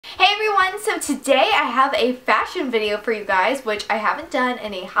everyone, so today I have a fashion video for you guys, which I haven't done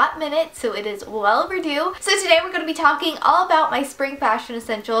in a hot minute, so it is well overdue. So today we're going to be talking all about my spring fashion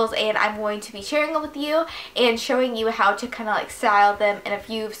essentials, and I'm going to be sharing them with you and showing you how to kind of like style them in a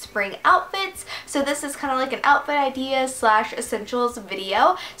few spring outfits. So this is kind of like an outfit idea slash essentials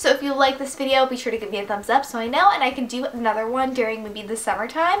video. So if you like this video, be sure to give me a thumbs up so I know, and I can do another one during maybe the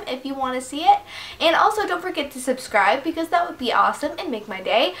summertime if you want to see it. And also don't forget to subscribe because that would be awesome and make my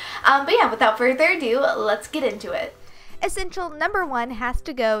day. But yeah, without further ado, let's get into it. Essential number one has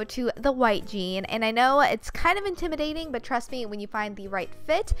to go to the white jean, and I know it's kind of intimidating, but trust me, when you find the right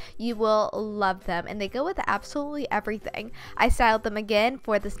fit, you will love them, and they go with absolutely everything. I styled them again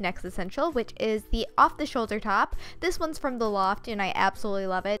for this next essential, which is the off-the-shoulder top. This one's from the Loft, and I absolutely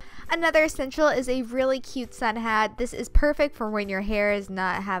love it. Another essential is a really cute sun hat. This is perfect for when your hair is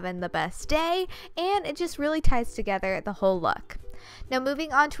not having the best day, and it just really ties together the whole look. Now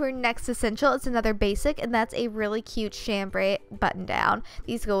moving on to our next essential, it's another basic, and that's a really cute chambray button down.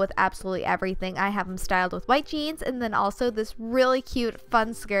 These go with absolutely everything. I have them styled with white jeans and then also this really cute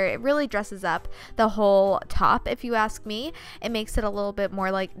fun skirt. It really dresses up the whole top, if you ask me. It makes it a little bit more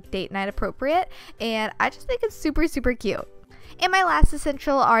like date night appropriate, and I just think it's super cute. And my last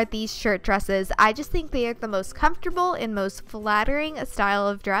essential are these shirt dresses. I just think they are the most comfortable and most flattering style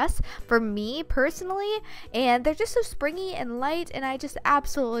of dress for me personally, and they're just so springy and light, and I just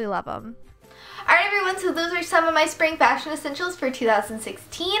absolutely love them. Alright everyone, so those are some of my spring fashion essentials for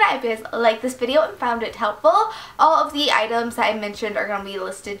 2016. I hope you guys liked this video and found it helpful. All of the items that I mentioned are going to be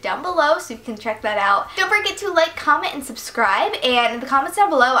listed down below, so you can check that out. Don't forget to like, comment, and subscribe. And in the comments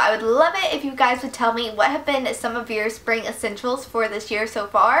down below, I would love it if you guys would tell me what have been some of your spring essentials for this year so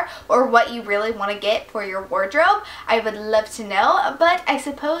far, or what you really want to get for your wardrobe. I would love to know, but I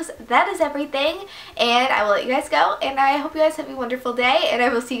suppose that is everything, and I will let you guys go, and I hope you guys have a wonderful day, and I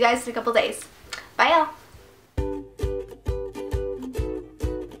will see you guys in a couple days. Bye y'all!